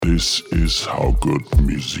This is how good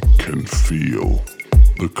music can feel.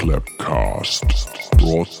 The Clapcast,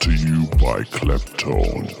 brought to you by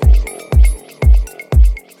Claptone.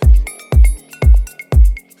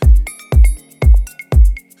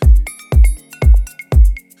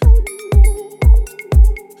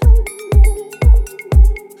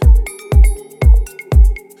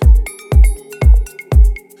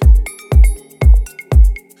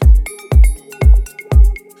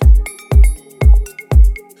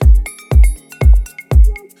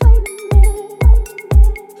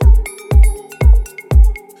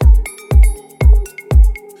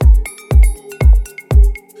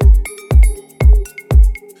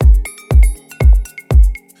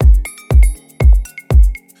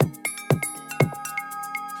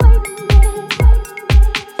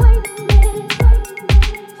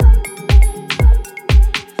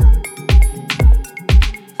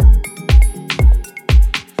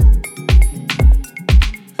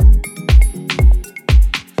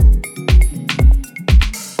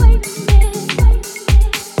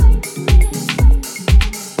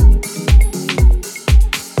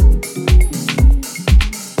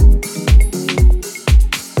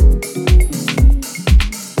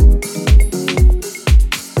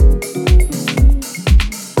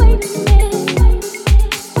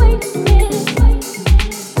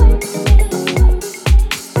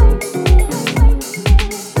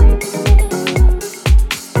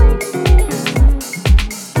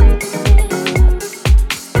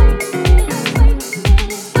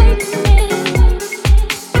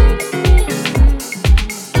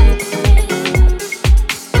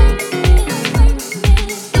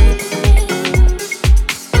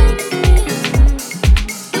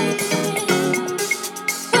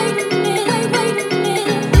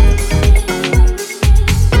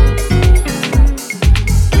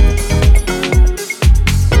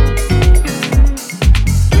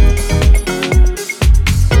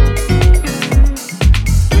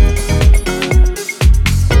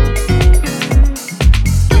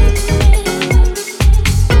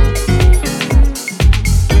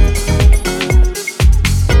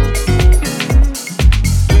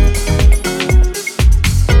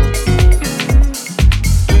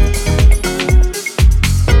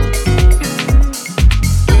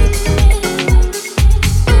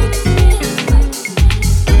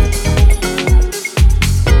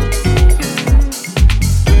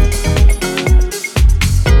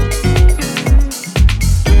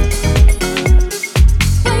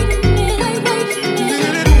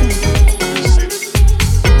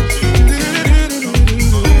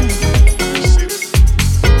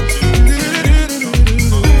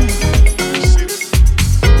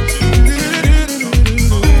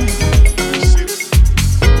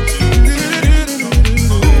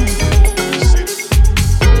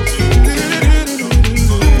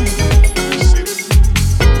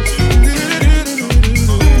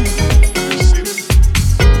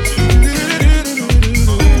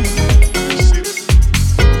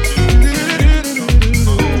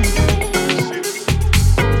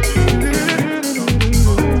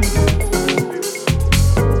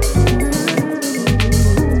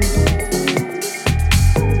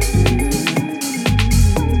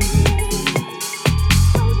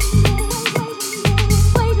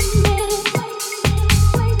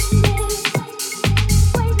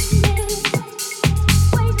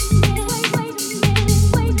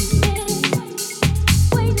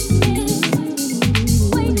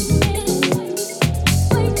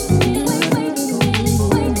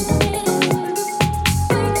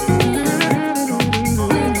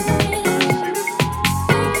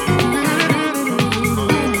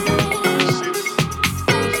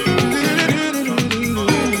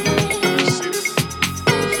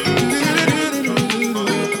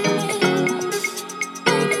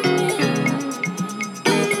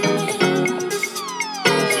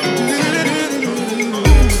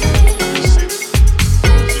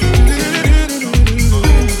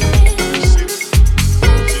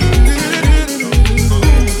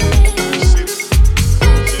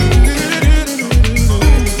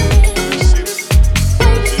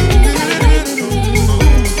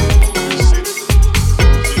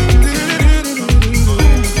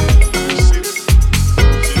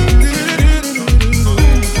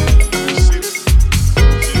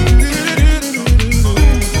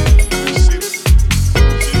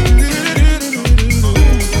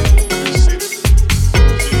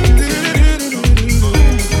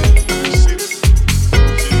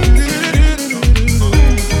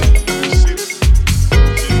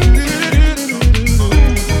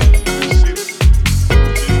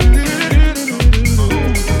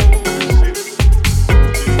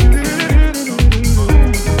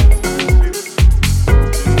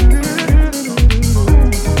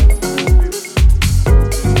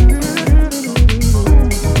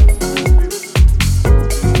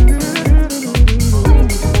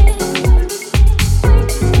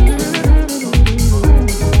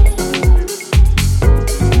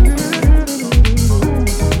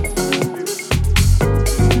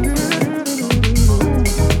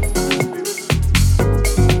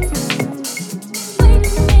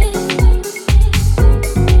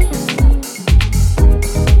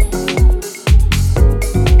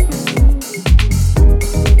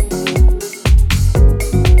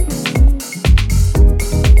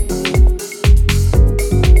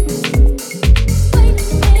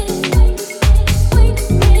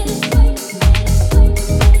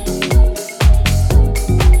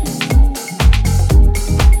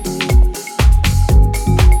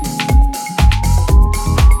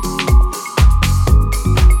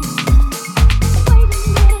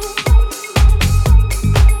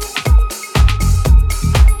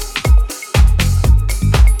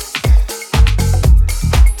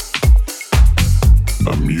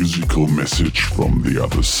 from the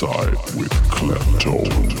other side with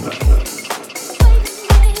Kleptone.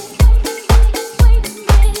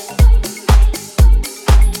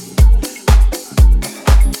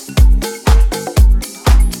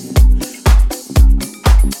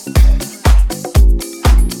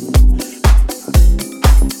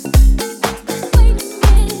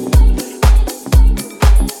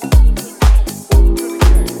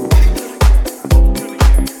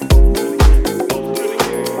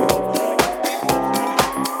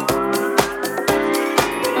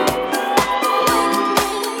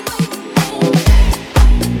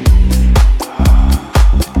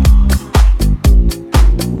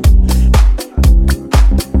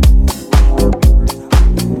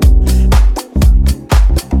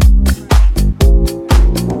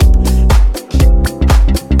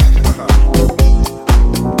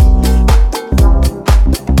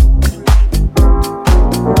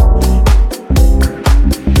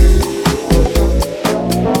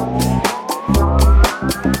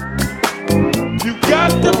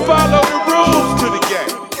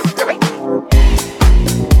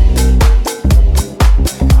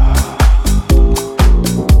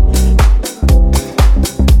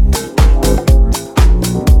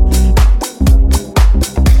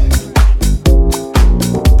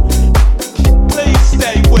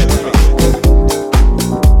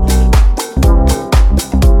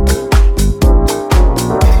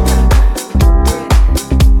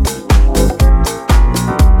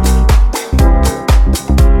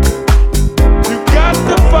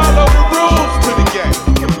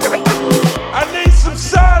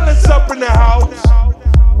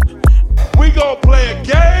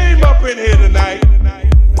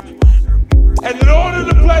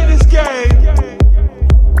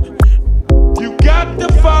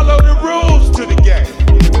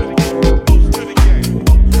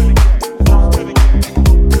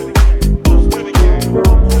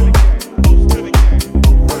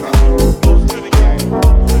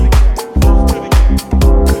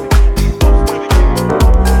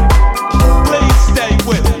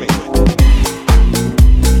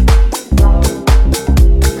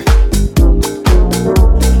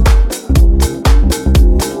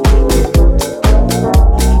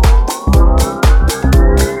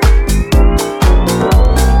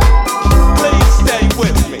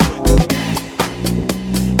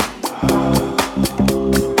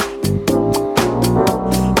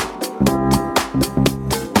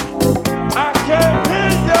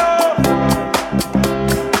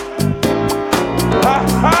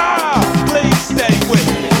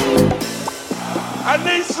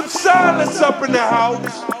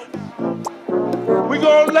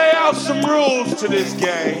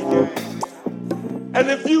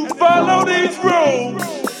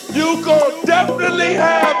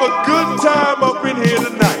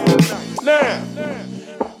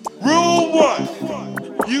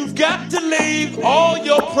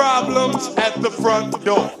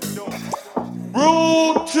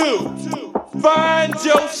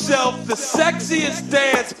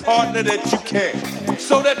 That you can,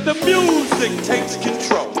 so that the music takes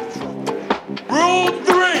control. Rule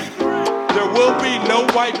 3, there will be no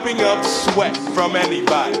wiping of sweat from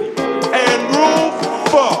anybody. And rule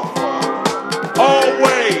 4,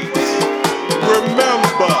 always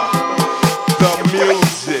remember the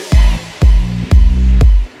music.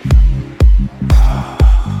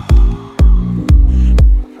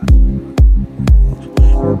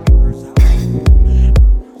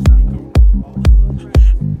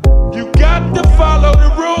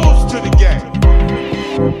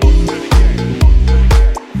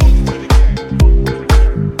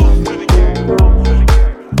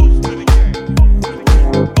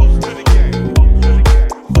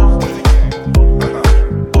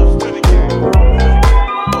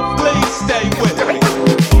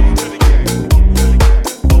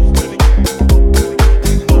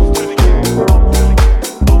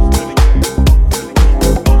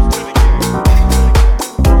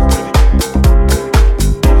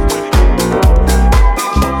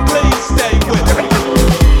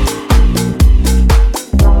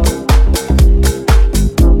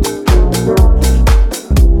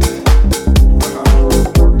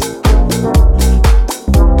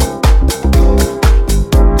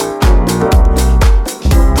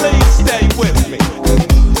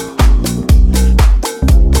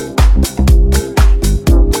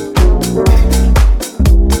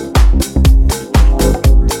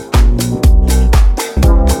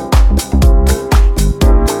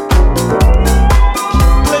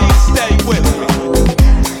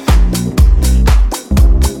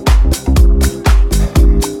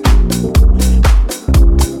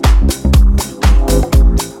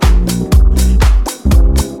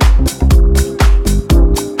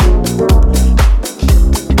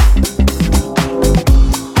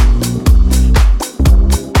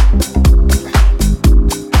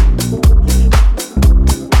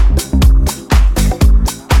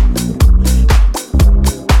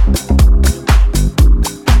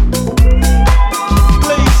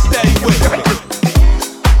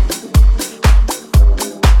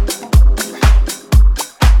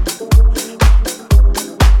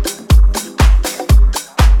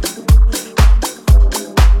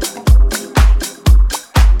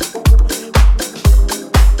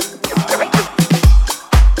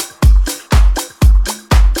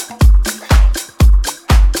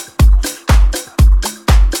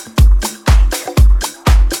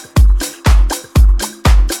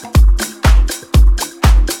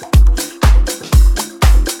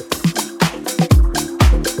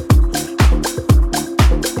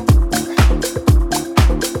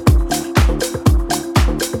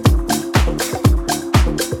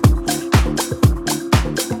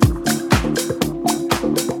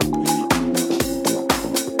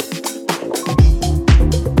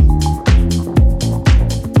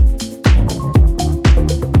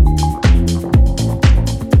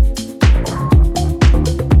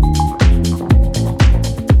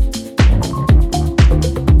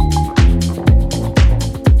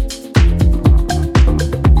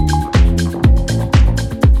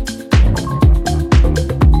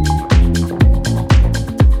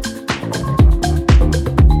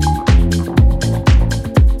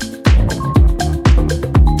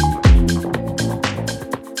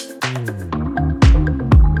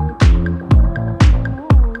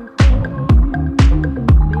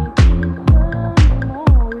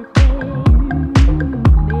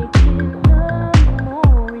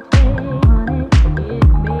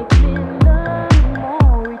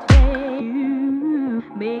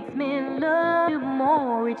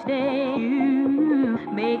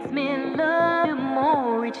 me love you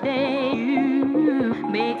more each day. You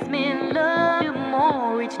makes me love you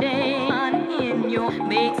more each day. Honey, in your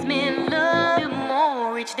makes me love you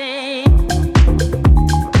more each day.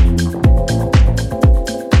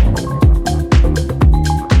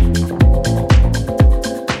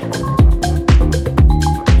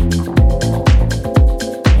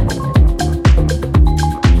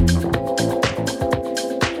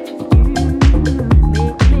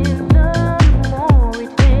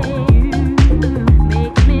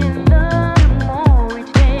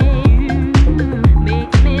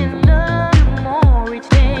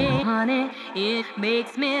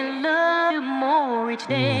 Makes me love you more each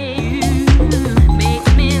day. You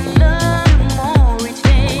makes me love you more each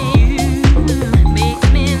day. You makes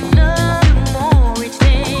me love you more each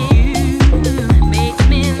day. You makes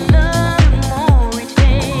me love you more each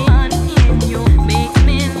day. Honey, and you makes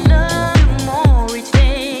me love you more each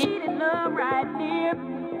day. Needed love right here.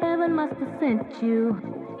 Heaven must have sent you.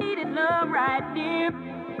 Needed love right here.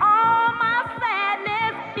 All my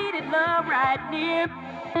sadness. Needed love right here.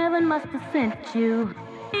 Heaven must have sent you.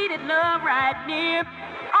 Needed love right near.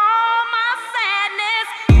 All my sadness.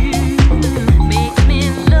 You makes me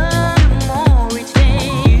love you more each day.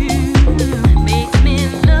 You makes me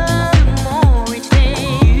love you more each day.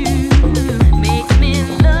 You makes me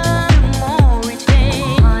love you more each day.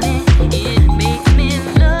 Honey, it makes me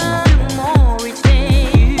love you more each day.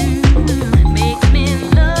 You makes me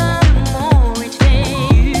love you more each day.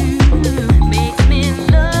 You makes me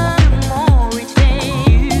love you more each day.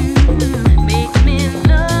 Makes me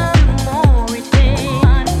love you more each day.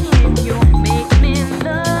 Honey, and you make me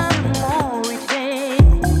love you more each day.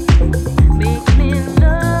 Make me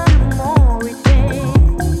love you more each day.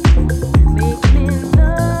 Make me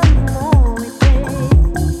love you more each day.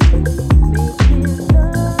 Make me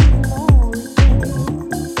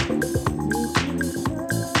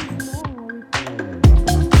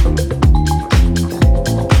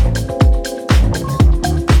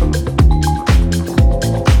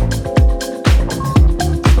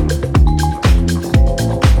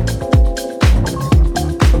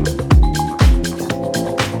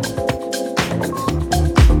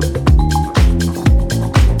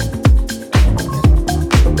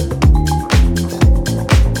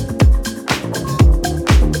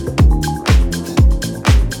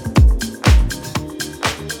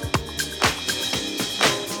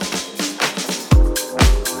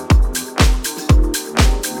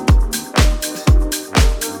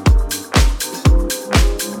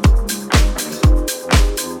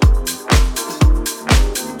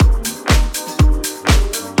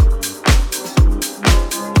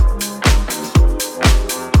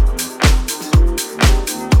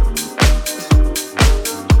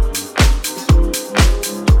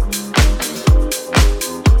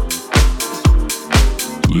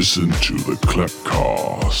Listen to the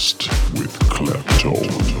Klepcast with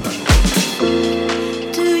Kleptone.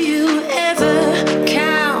 Do you ever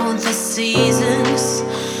count the seasons?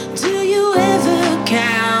 Do you ever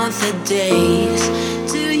count the days?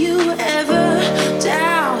 Do you ever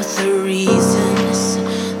doubt the reasons?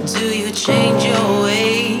 Do you change your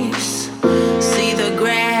ways? See the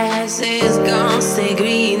grass is gonna stay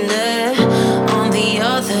greener on the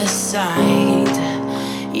other side.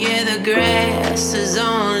 Yeah, the grass is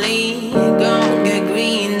only gonna get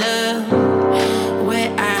greener where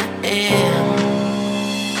I am.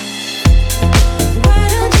 Why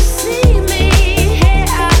don't you see me? Here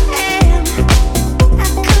I am. I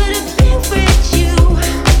could have been with you.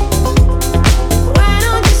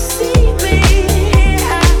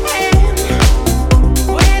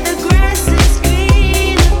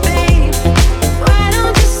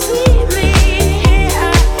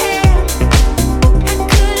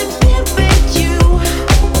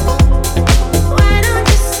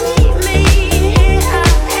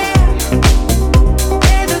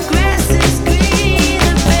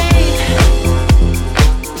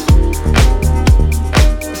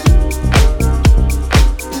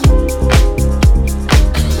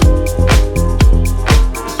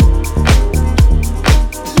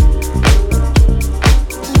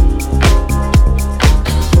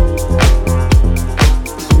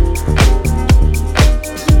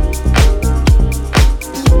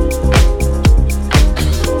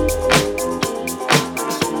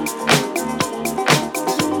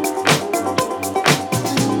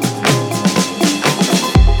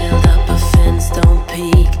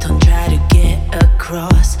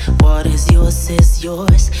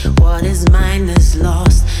 What is mine is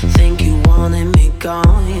lost. Think you wanted me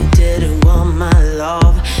gone, you didn't want my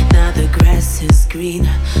love. Now the grass is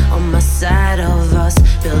greener on my side of us.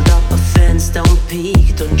 Build up a fence, don't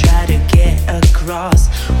peek, don't try to get across.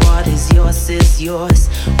 What is yours,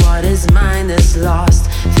 what is mine is lost.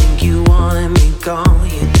 Think you wanted me gone,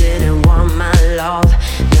 you didn't want my love.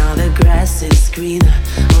 Now the grass is greener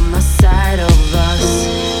on my side of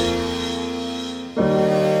us.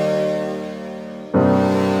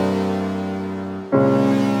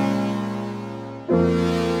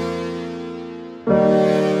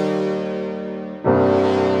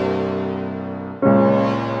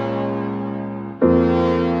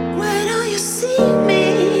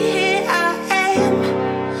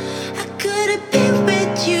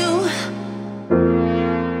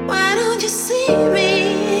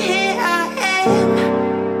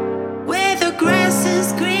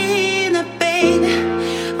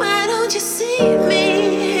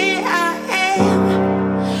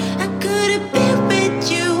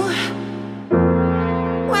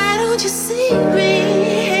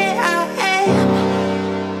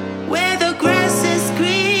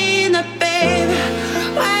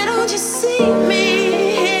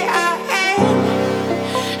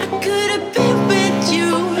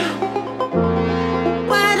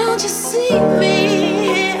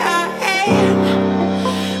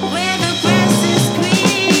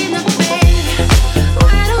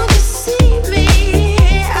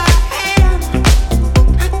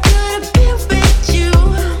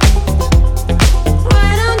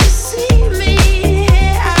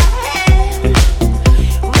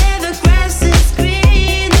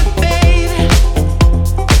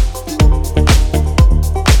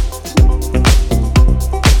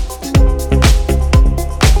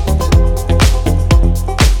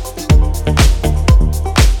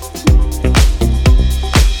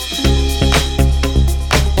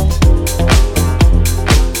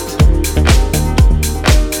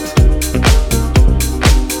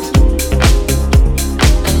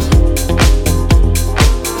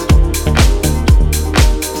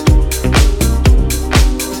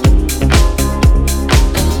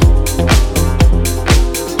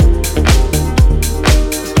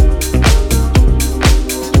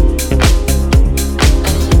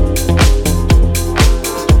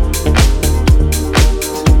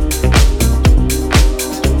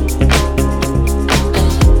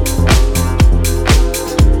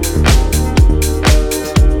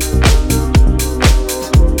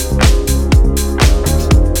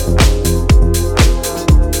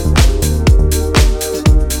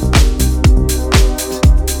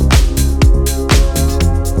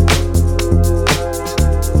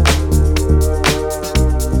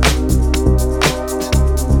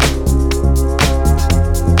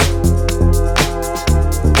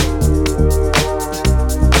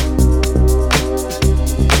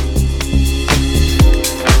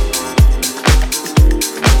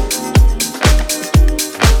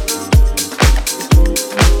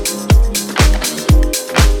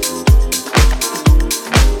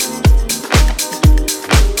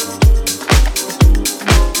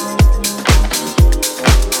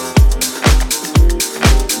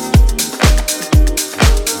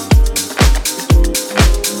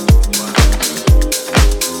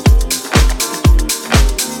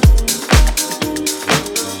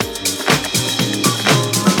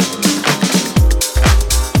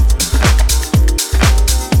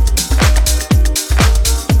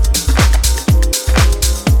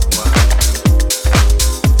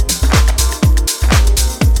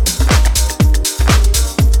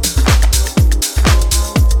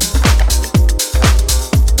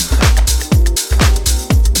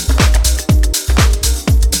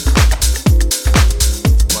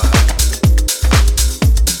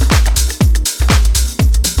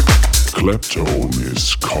 Kleptone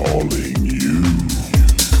is calling you.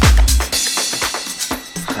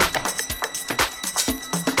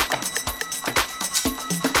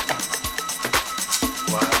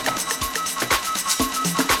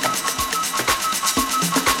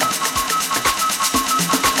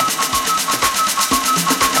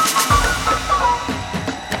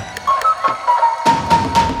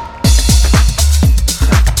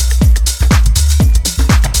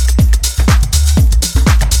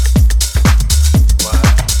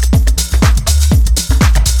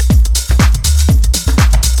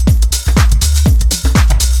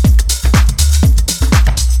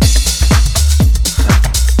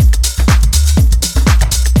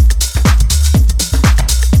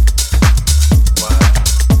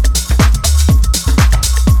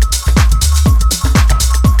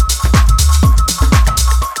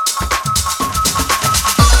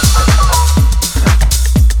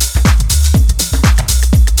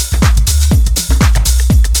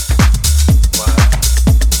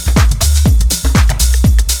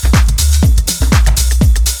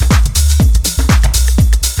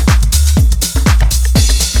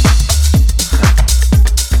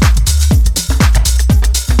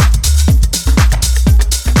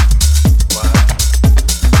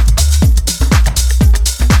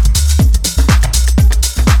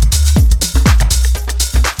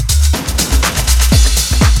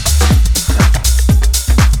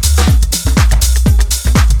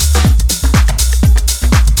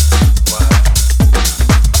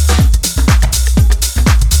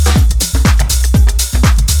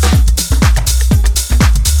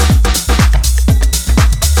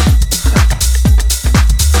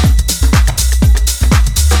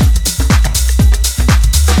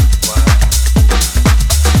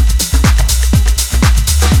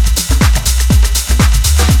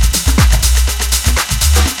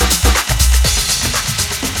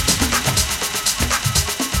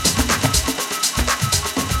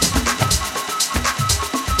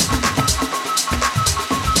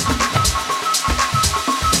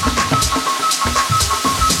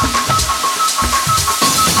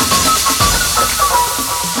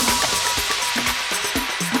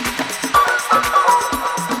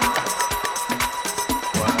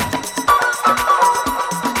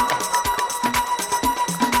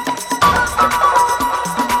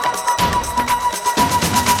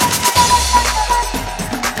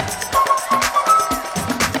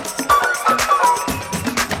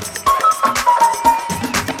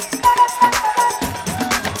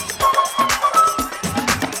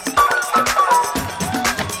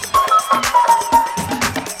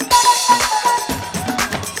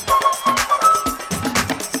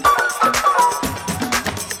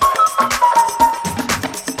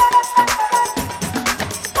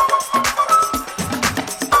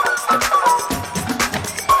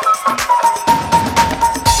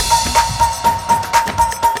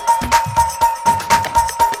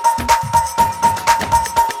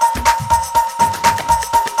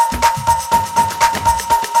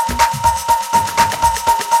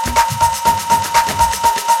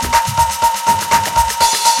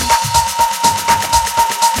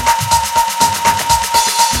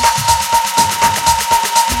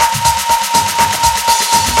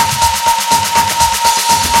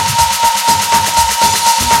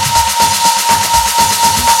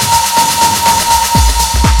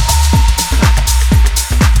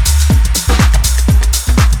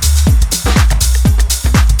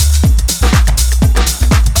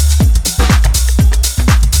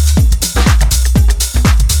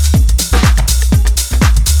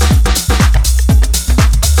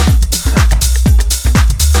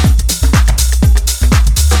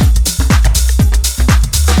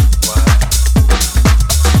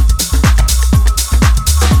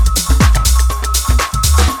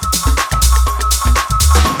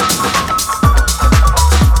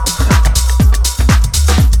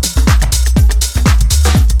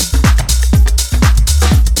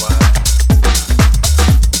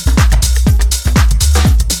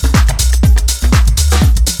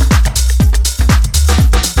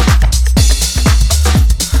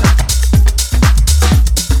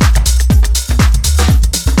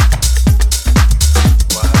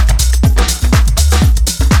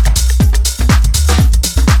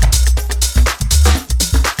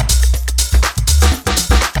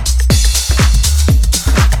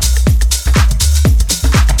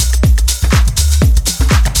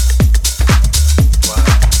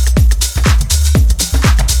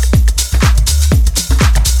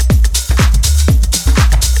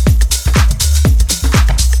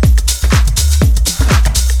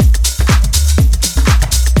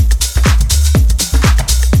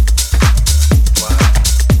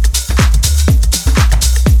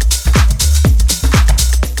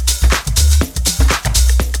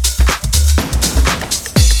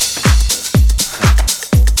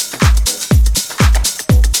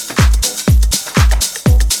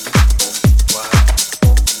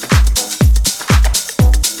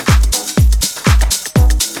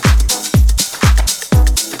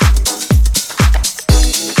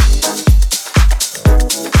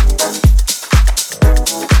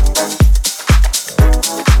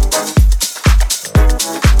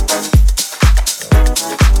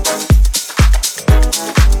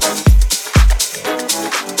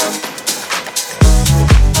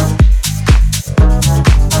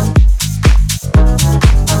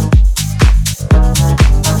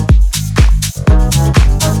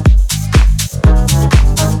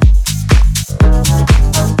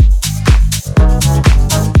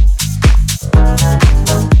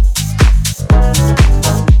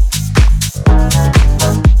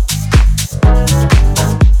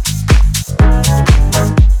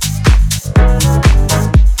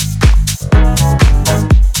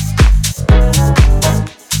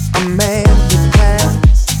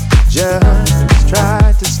 just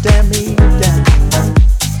tried to stare me down.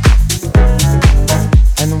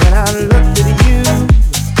 And when I looked at you,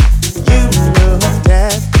 you looked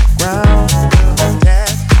at ground,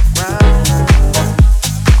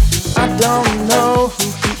 I don't know who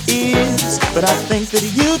he is, but I think that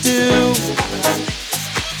you do.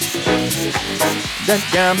 That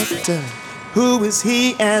gamma. Who is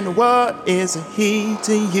he and what is he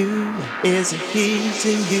to you? Is he to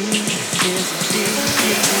you? Is he to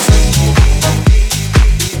you?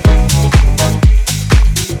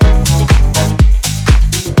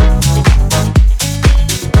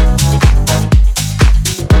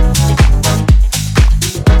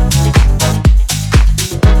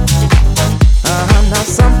 Now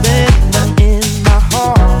something in my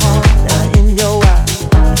heart and in your eyes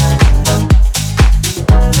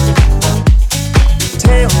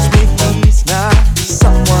tells me he's not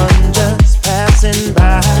someone just passing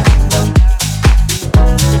by.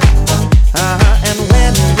 And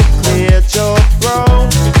when you cleared your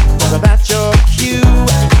throat, was about your cue.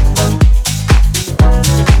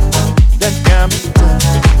 That got me done.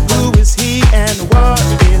 Who is he and what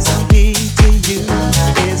is he to you?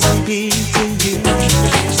 Is he to you?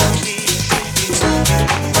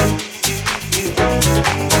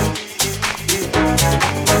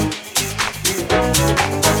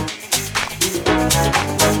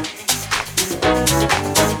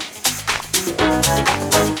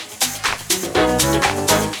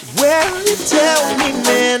 Well, you tell me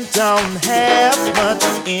men don't have much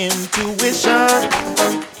intuition.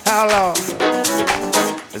 How long?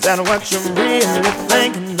 Is that what you're really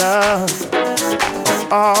thinking of?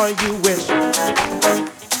 Or are you wishing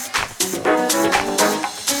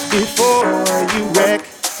before you wreck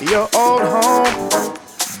your old home?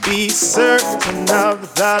 Be certain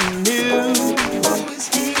of the new.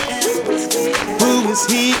 Who is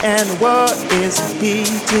he and what is he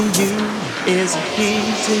to you? Is he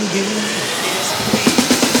to you?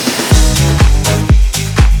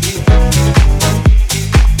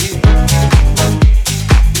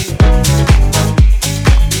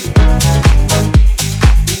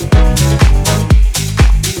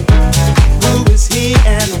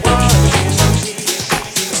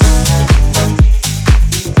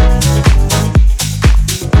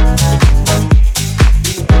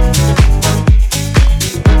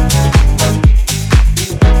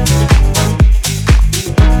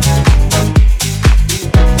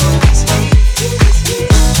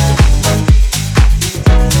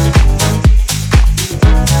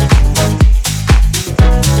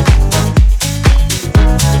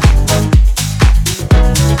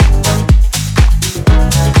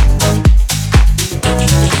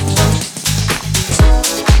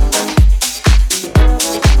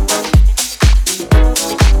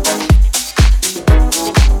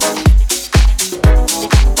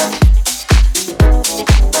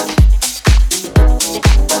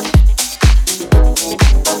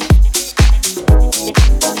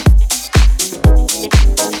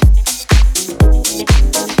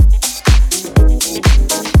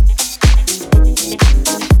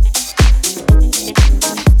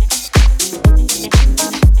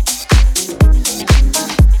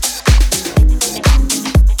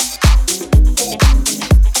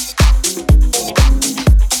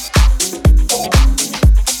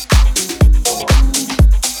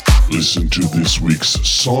 Listen to this week's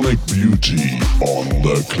Sonic Beauty on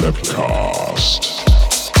the Klepcast.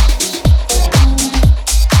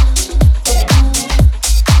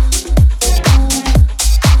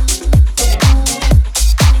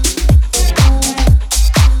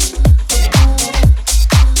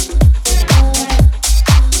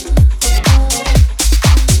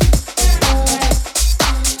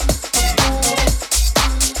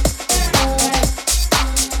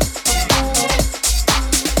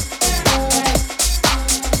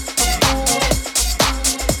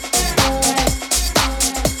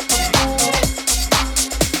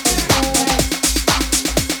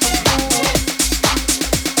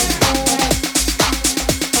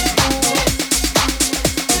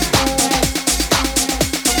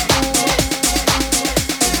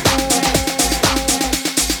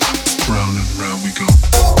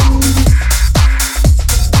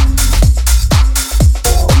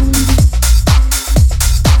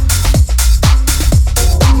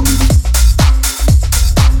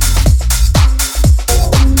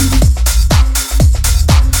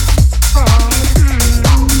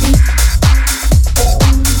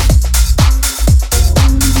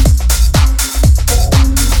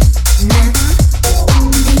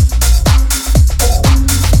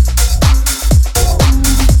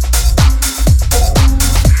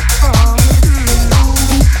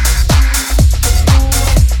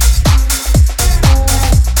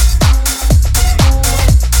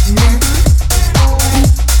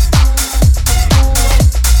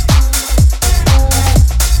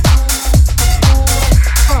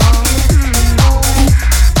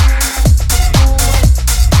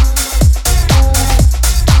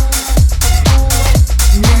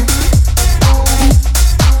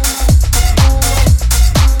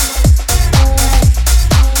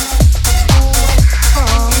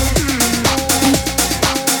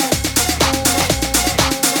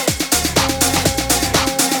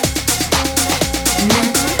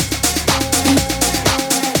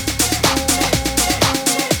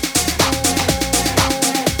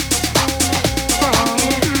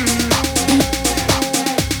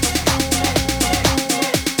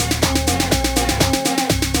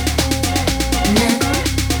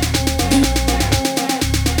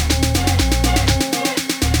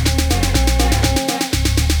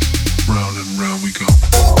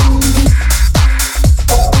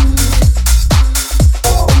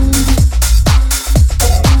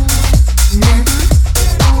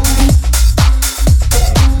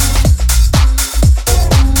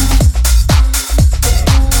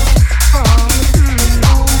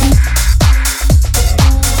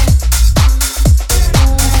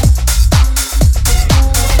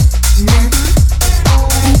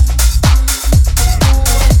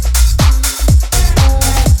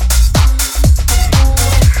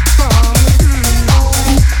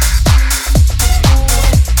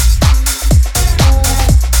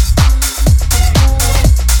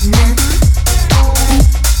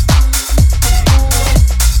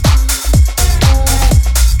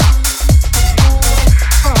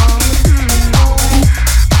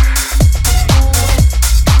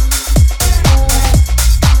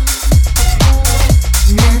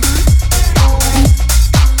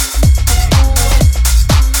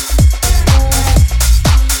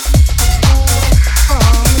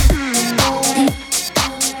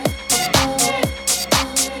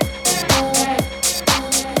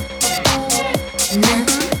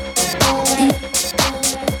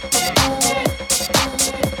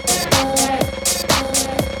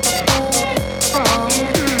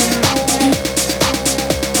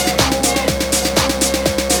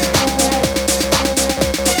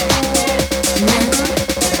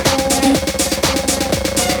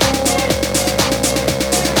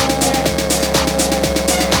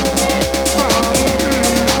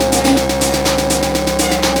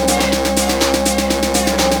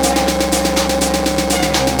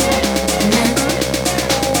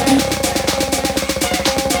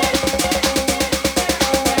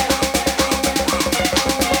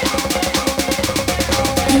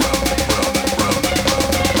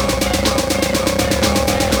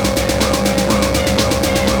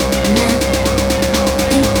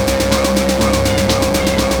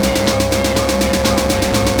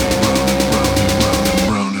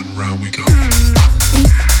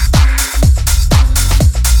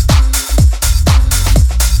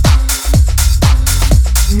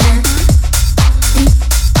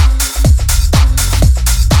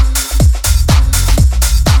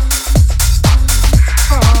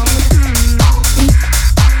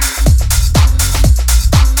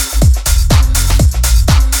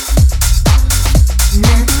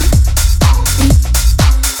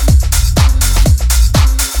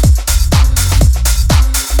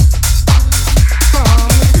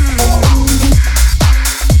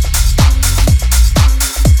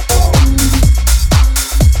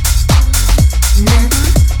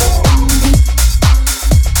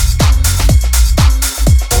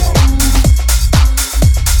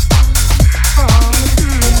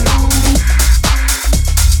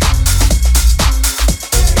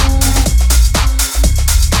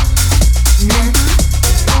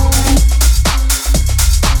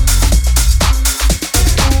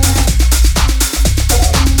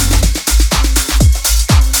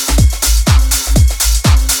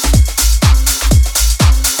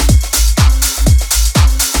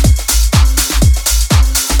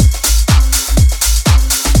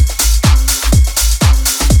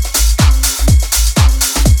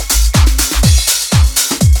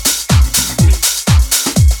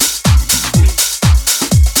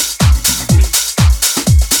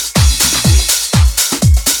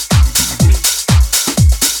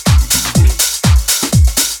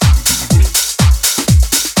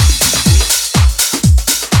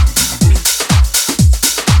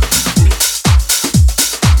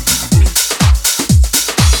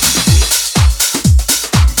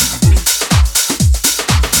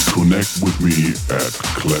 Connect with me at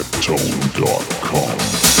Claptone.com.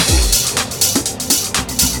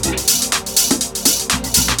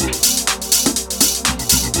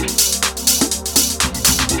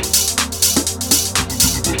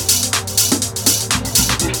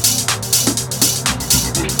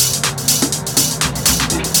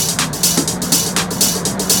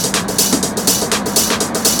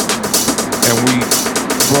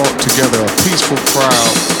 Together a peaceful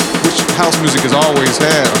crowd, which house music has always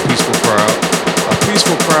had a peaceful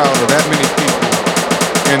crowd of that many people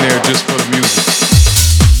in there just for the music.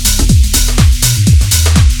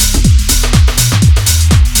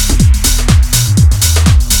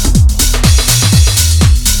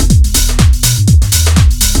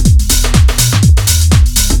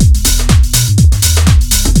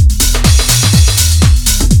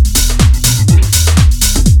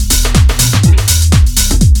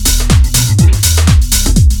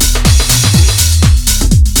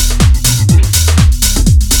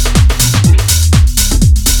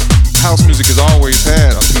 House music has always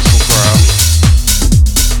had a peaceful crowd.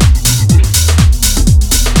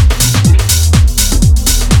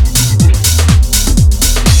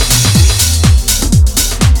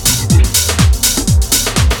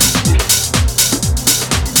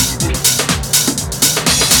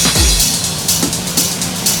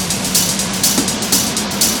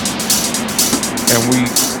 And we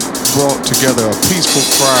brought together a peaceful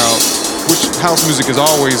crowd, which house music has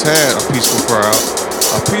always had a peaceful crowd.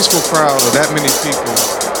 A peaceful crowd of that many people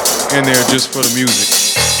in there just for the music.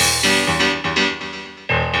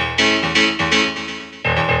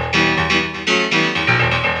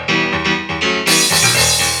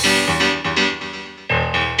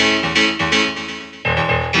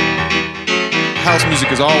 House music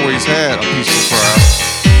has always had a peaceful crowd.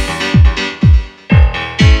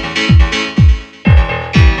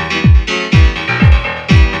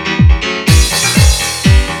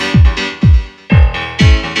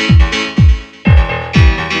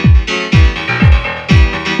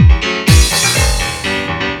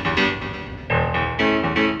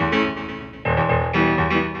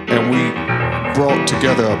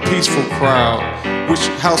 Together a peaceful crowd, which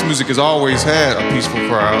house music has always had a peaceful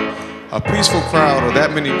crowd of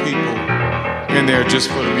that many people in there just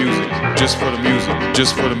for the music, just for the music,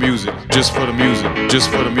 just for the music, just for the music, just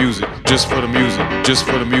for the music, just for the music, just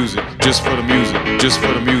for the music, just for the music, just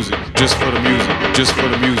for the music, just for the music, just for the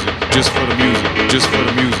music, just for the music, just for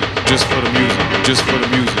the music, just for the music, just for the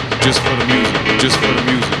music, just for the music, just for the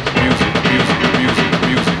music, music, music, music,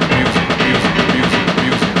 music, music, music, music,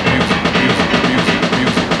 music,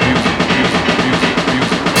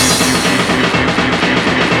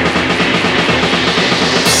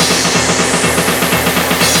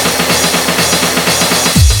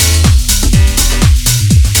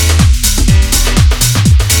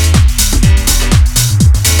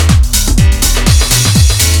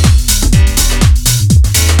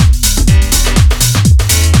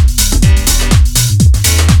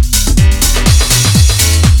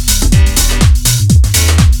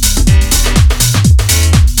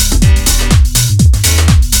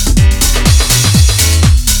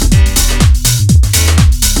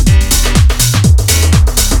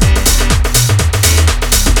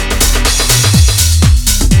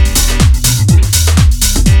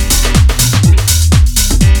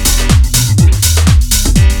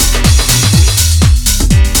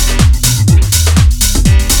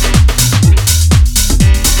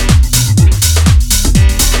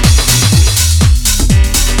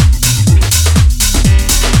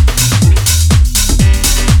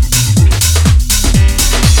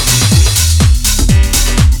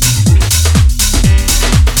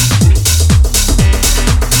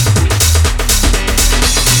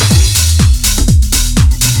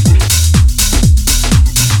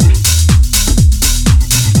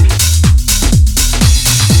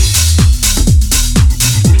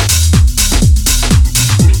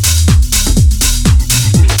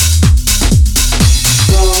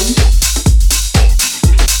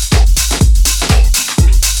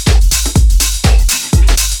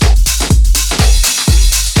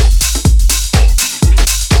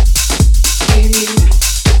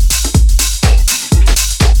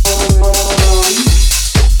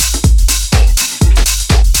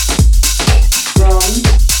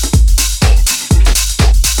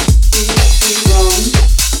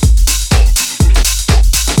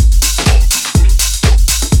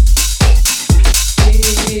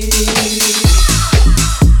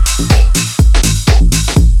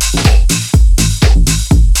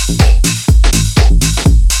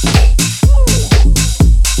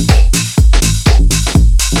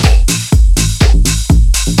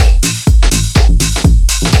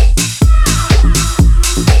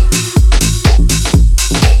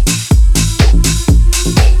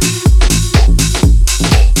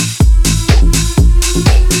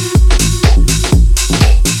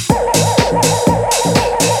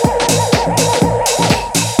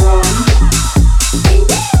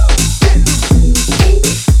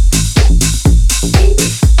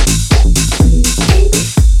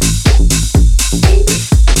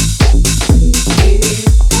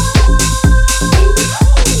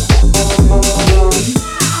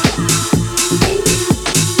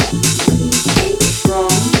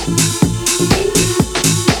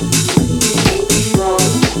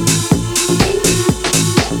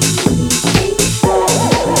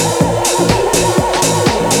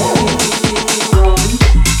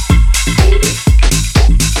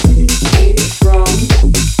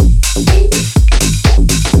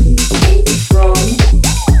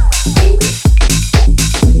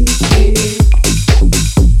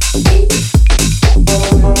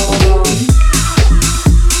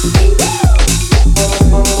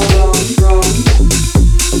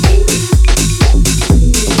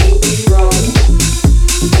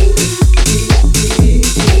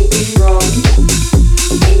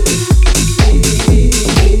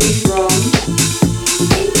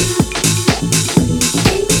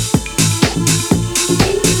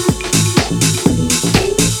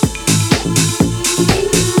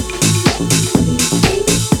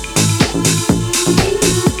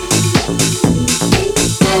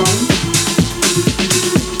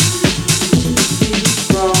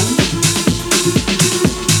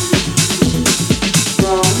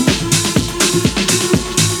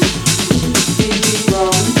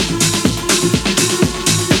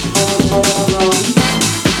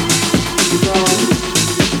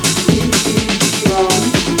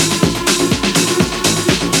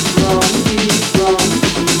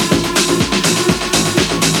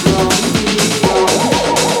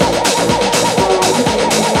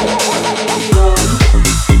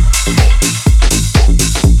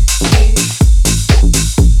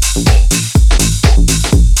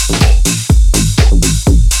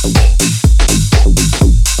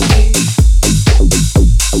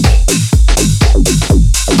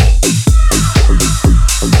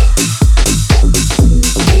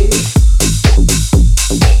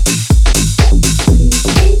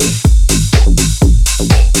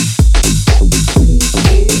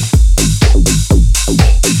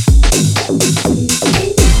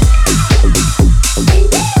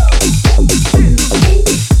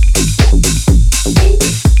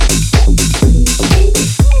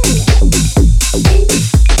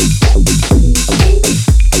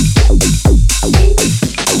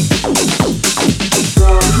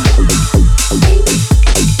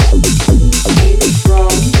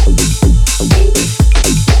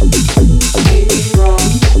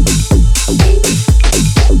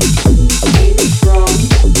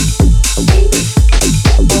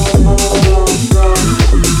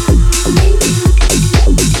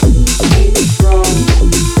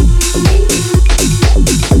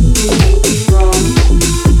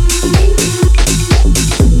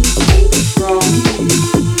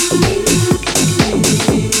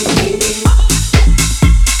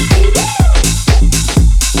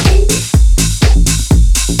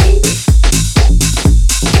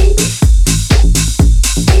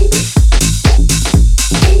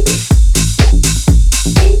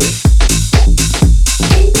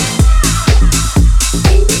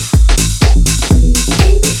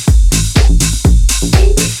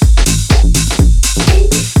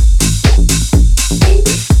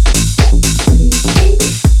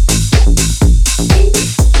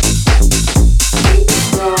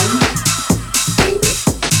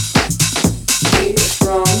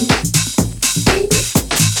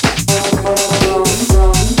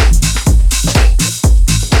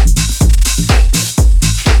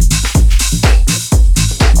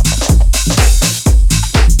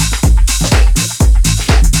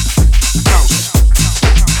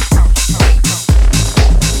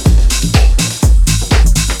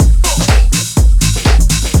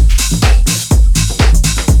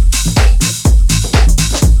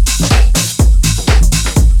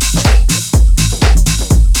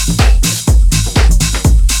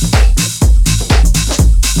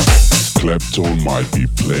 Claptone might be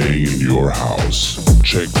playing in your house.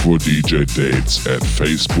 Check for DJ dates at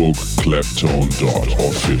Facebook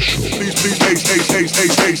claptone.official. Please,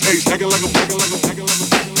 acting like a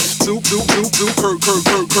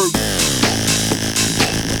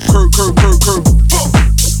Kirk.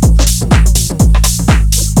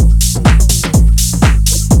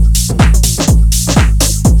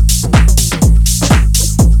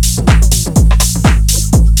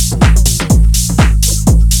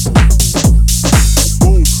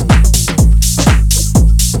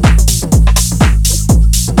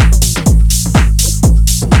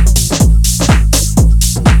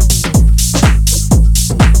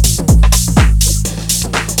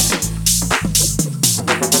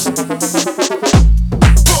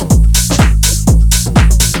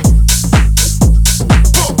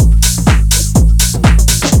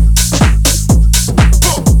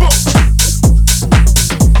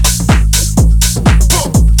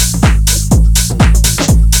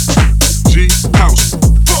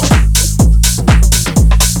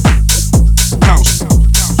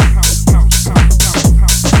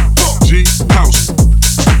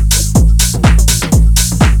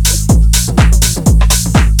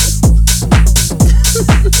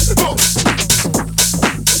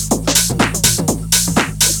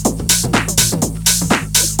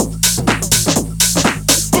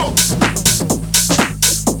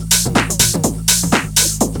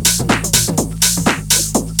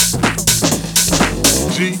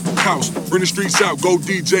 Bring the streets out, go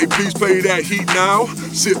DJ, please play that heat now.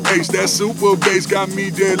 Sip Ace, that super bass got me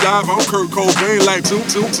dead live. I'm Kurt Cobain like two,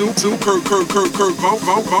 Kurt,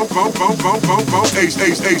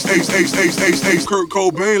 Ace, Kurt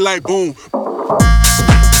Cobain like boom.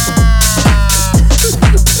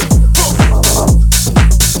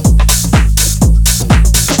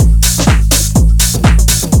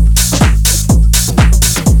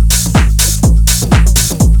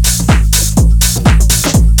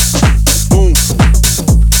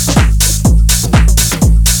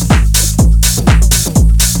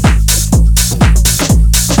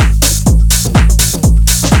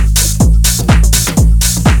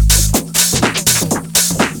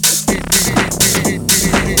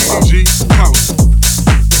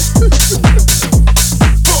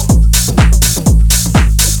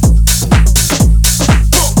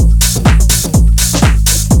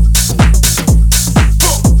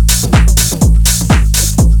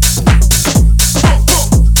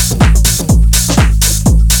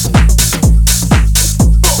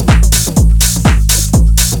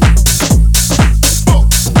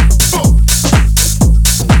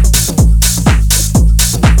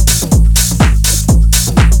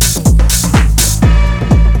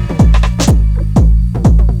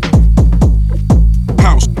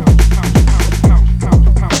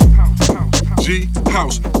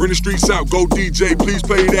 Streets out, go DJ, please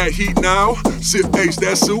play that heat now. Sip Ace,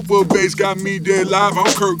 that super bass got me dead live. I'm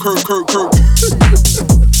Kurt.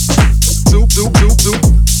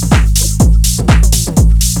 Two.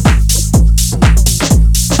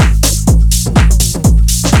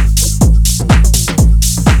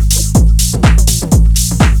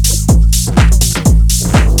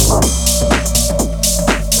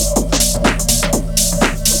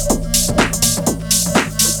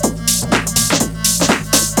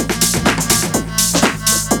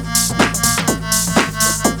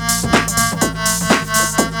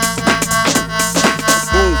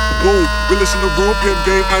 Realest in the room, pimp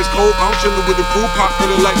game ice cold. I'm chillin' with the food, pop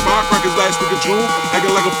feelin' like firecrackers last week of June.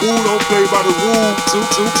 Acting like a fool, don't play by the rules. Two,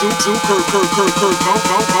 Kurt, two,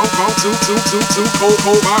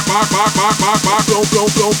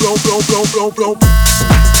 cold, blow.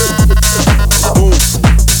 Boom.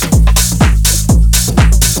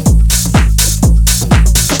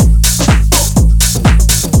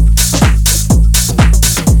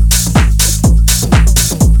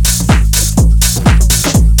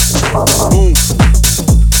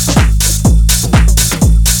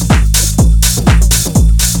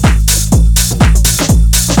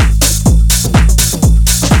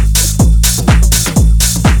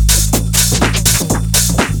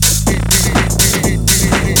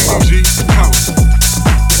 G house.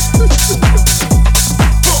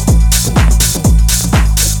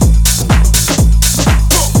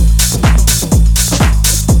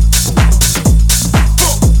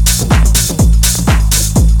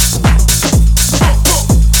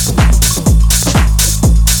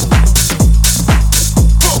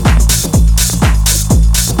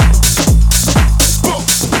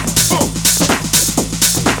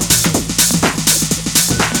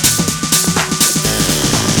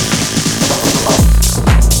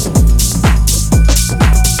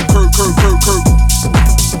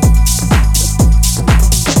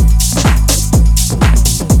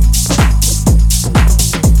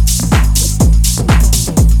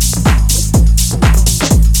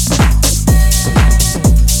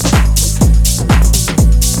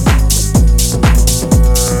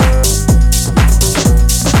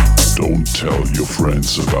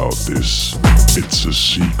 dance about this. It's a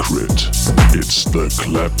secret. It's the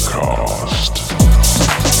Clapcast.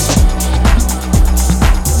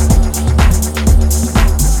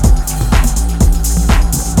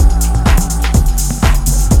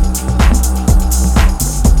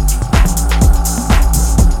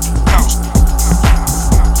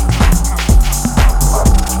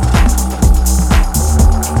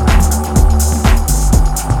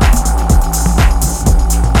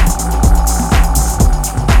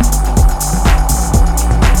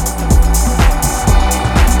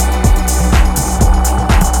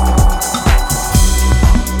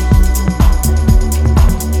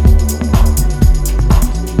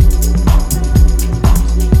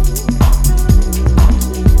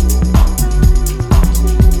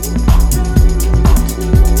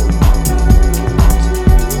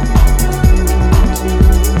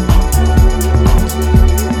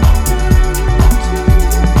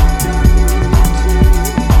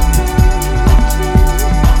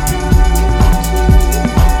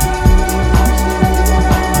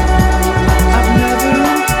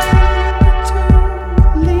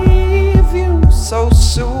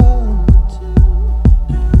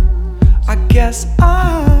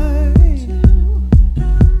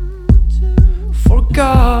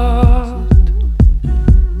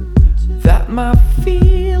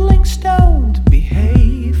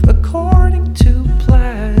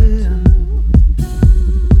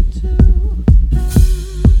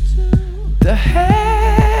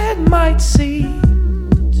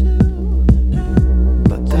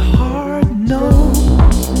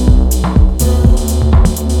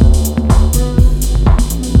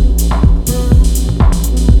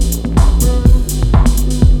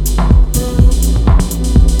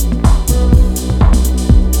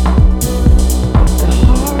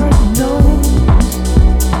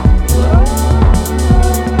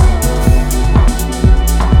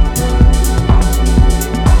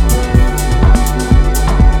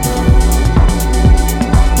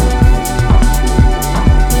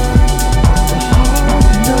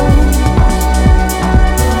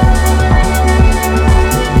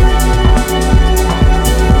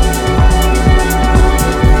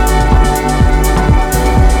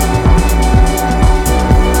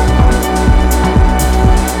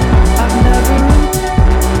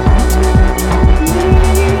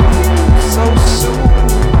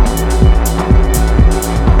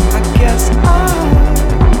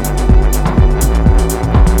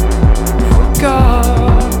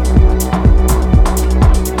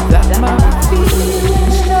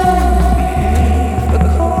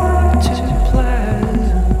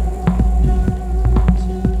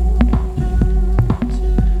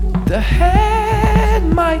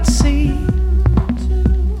 might see,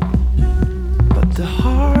 but the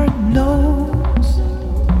heart knows.